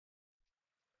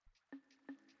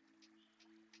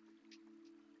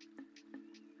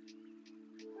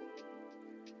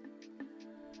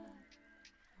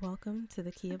Welcome to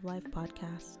the Key of Life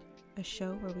podcast, a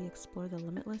show where we explore the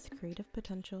limitless creative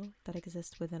potential that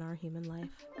exists within our human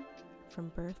life.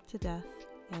 From birth to death,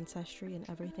 ancestry, and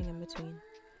everything in between,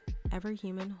 every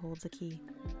human holds a key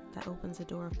that opens a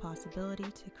door of possibility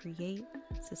to create,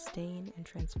 sustain, and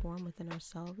transform within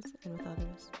ourselves and with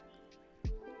others.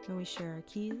 When we share our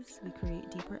keys, we create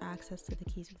deeper access to the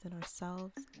keys within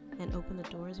ourselves and open the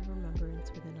doors of remembrance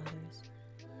within others.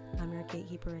 I'm your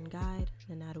gatekeeper and guide,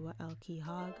 Nanadua El Key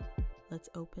Hog. Let's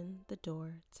open the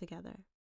door together.